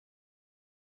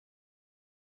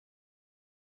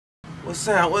What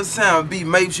sound, B?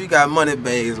 Make sure you got money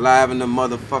bags live in the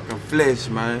motherfucking flesh,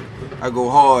 man. I go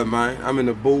hard, man. I'm in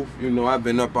the booth, you know, I've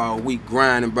been up all week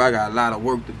grinding, bro. I got a lot of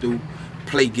work to do.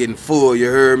 Plate getting full, you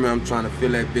heard me? I'm trying to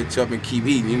fill that bitch up and keep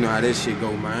eating. You know how that shit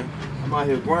go, man. I'm out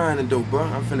here grinding though, bro.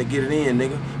 I'm finna get it in,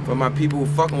 nigga. For my people who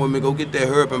fucking with me, go get that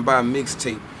Up Buy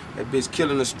Mixtape. That bitch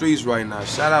killing the streets right now.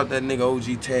 Shout out that nigga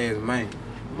OG Taz, man.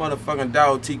 Motherfucking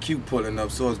dog TQ pulling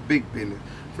up, so it's big business.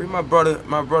 Free my brother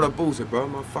Boosie, bro.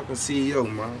 My fucking CEO,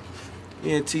 man.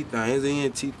 ENT thing, it's an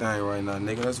ENT thing right now,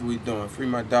 nigga. That's what we doing. Free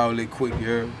my dog lit quick, you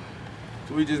heard?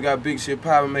 So we just got big shit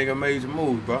poppin', make a major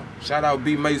move, bro. Shout out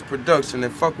B Mace Production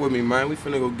and fuck with me, man. We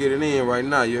finna go get it in right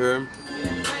now, you heard me?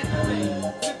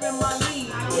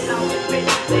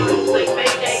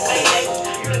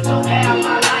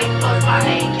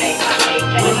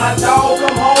 When my dog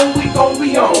come home, we gon'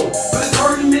 be on. But it's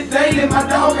hurting me daily, my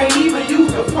dog ain't even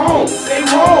use the phone. They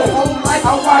wrong, whole life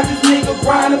I watch this nigga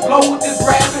grind and blow with this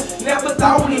rapping. Never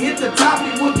thought when he hit the top,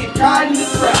 he would get caught in the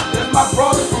trap. That's my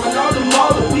brother from another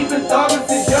mother, we been thugging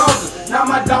since younger. Now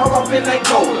my dog up in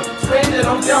Angola, spending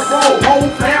on death row. Whole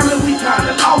family, we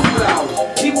kinda lost without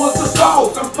it. He was the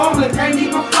sauce, I'm fumbling, can't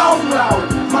even floss without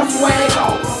it. My swag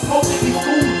off, I'm smoking these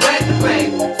fools back to back.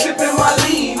 Sipping my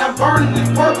lean, I'm burning this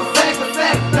purple sack for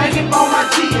sack. Thanking for my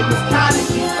tea and Miss Connie,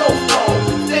 she's so strong.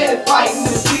 Steady fighting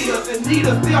the fears, and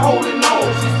Nita still holding on.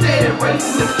 She steady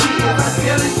raising the kids, I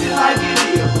feel this shit like it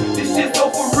is. This shit so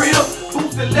for real,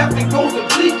 Boosie left and goes to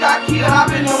bleak. I keep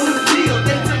hopping on the field,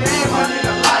 they took half my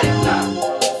nigga life now.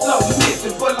 Something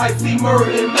missing, but like C.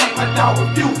 Murray and Mac, my dog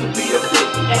refused to be a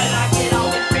bitch. And I get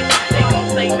on this bitch, they gon'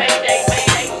 say Mayday,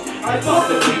 Mayday. I thought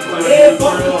the people,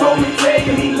 everybody told me, tell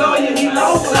you he love you, he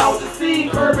lost without the scene.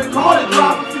 Urban called it,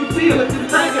 drop a few tears,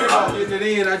 just thinking about it. Getting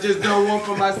it in, I just done one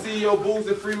for my CEO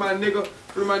Boosie, free my nigga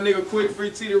quick,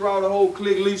 free T to Raw, the whole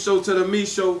clique, Lee show to the me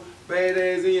show,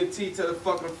 BadAzzEnt to the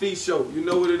fucking fee show. You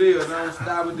know what it is, I don't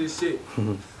stop with this shit.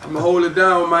 I'ma hold it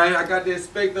down, man. I got the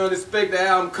expect the unexpected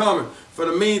album coming. For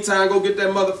the meantime, go get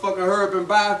that motherfucking Up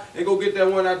Buy and go get that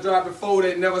one I dropped before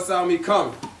that never saw me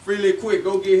coming. Freely quick,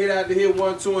 go get hit out the hit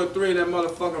 1, 2, and 3 and that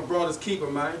motherfucking Brothers Keeper,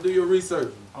 man. Do your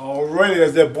research. Alrighty,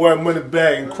 that's that boy Money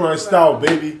Bag and Krushed out,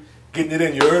 baby. Getting it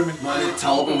in, you heard me? Money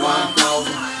talking, wine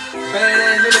flossing.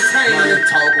 BadAzz entertainment. Money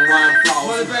talking, wine flossing.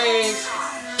 Money bags.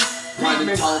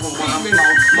 Money talking, wine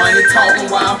flossing. Money talking,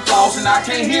 wine flossing. I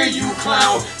can't hear you,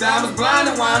 clown. Diamonds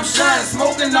blinding while I'm shining,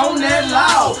 smoking on that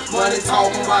loud. Money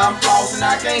talking, wine flossing.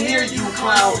 I can't hear you,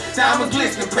 clown. Diamonds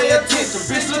glistening, pay attention,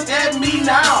 bitch. Look at me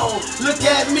now. Look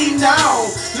at me now.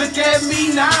 Look at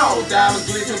me now. Diamonds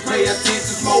glistening, pay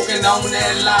attention, smoking on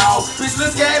that loud. Bitch,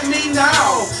 look at me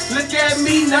now. Look at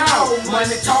me now.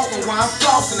 Money talking, wine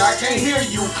flossing. I can't hear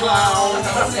you, clown.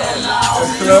 On that loud.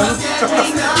 Look at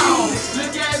me now.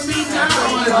 Look at me now.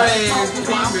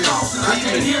 I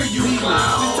can't hear you,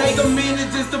 clown. Just take a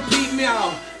minute just to peep me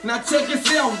out. Now check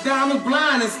yourself, diamonds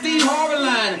blind and Steve Harvey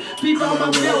lining. People on my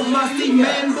belt, my Steve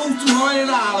Madden boots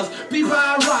 $200. People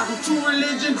I rock, true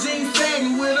religion, jeans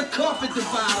sagging with a cuff at the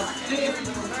bottom.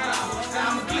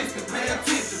 Diamonds glistening, pay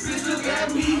attention. Bitch, look at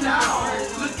me now.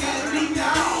 Look at me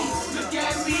now. Look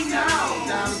at me now.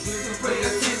 Diamonds glistening, pay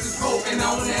attention, smoking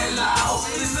on that loud.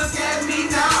 Bitch, look at me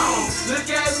now. Look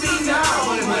at me now.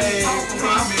 Money talking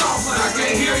while I'm flossing, I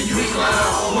can't hear you,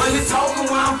 clown. Money talking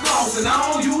while I'm flossing,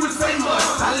 I don't use to say much.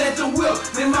 I let the whip,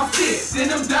 then my fist, then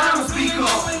them diamonds speak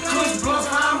up. Kush bluff,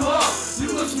 I'm up. You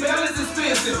can smell it's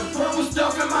expensive. Purple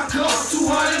stuff in my cup.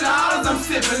 $200 I'm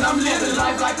sipping. I'm living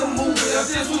life like a movie. If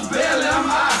this was barely, I'm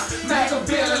high.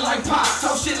 Machiavelli like pop.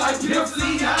 Talk shit like Pimp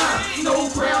C. No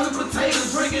crowd and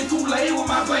potatoes. Drinking Kool-Aid with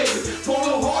my baby.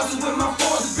 Polo horses with my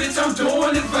forces. Bitch, I'm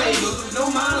doing it Vegas. No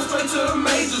minor straight to the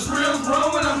majors. Real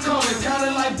grown when I'm coming.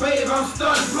 Counting like babe, I'm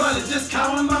starting blunted. Just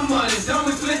counting my money. Dumb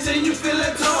and flinching, you feel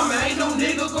that tummy. Ain't no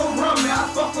nigga gon' run me. I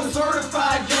fuck with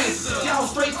certified gangsters. Y'all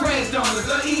straight crash dummies.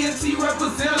 The ENT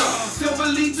representative. Still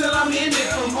believe till I'm in it.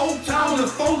 From Old Town to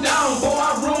 4 down. Boy,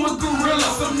 I roam a gorilla.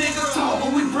 Some niggas talk,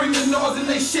 but we bring the noise and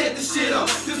they shed the shit up.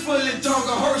 This fully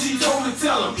jungle, Hershey told me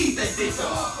tell them, eat that dick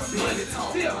up. Money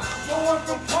talk. Going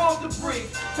from palm to brick.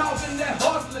 Talking that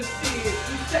hustler shit.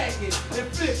 We stack it and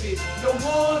flip it. No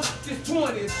ones, just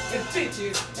 20s and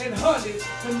 50s and 100s.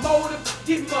 The motive,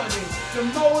 get money. The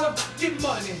motive, get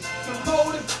money. The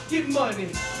motive, get money.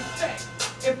 We stack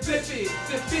and flip it,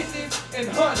 the 50s and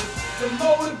 100s. The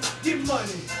motive, get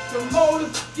money. The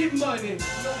motive, get money.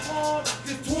 No harm,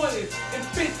 just 20s and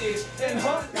 50s and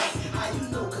 100s.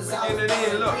 Getting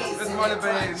it in, look, this money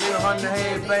bag, nigga, 100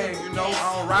 hand bag, you know.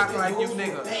 I don't rock like you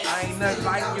niggas. I ain't nothing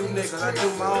like you niggas. I do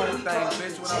my own thing,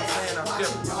 bitch. What I'm saying, I'm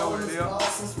different, you know what it is.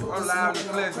 I'm live in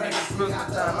the flesh, nigga. It's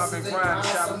Christmas time. I've been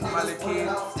grinding, shopping for my little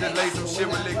kids. Just lay some shit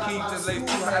with little Keith, just lay 2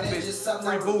 hot bitches.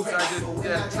 3 boots, I just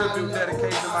tribute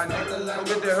dedication to my nigga. Go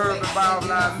get that Up Buy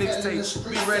Mixtape.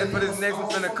 Be ready for this next one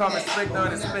finna come. Expect the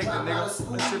unexpected, nigga.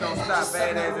 This shit don't stop.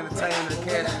 BadAzz Entertainment, the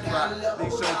cash is drop.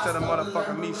 These shows to the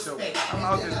motherfucking me show. I'm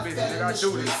out this bitch, nigga. I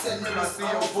do this. I see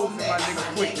your booth and my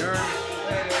nigga quick, you heard me?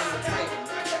 BadAzz Entertainment.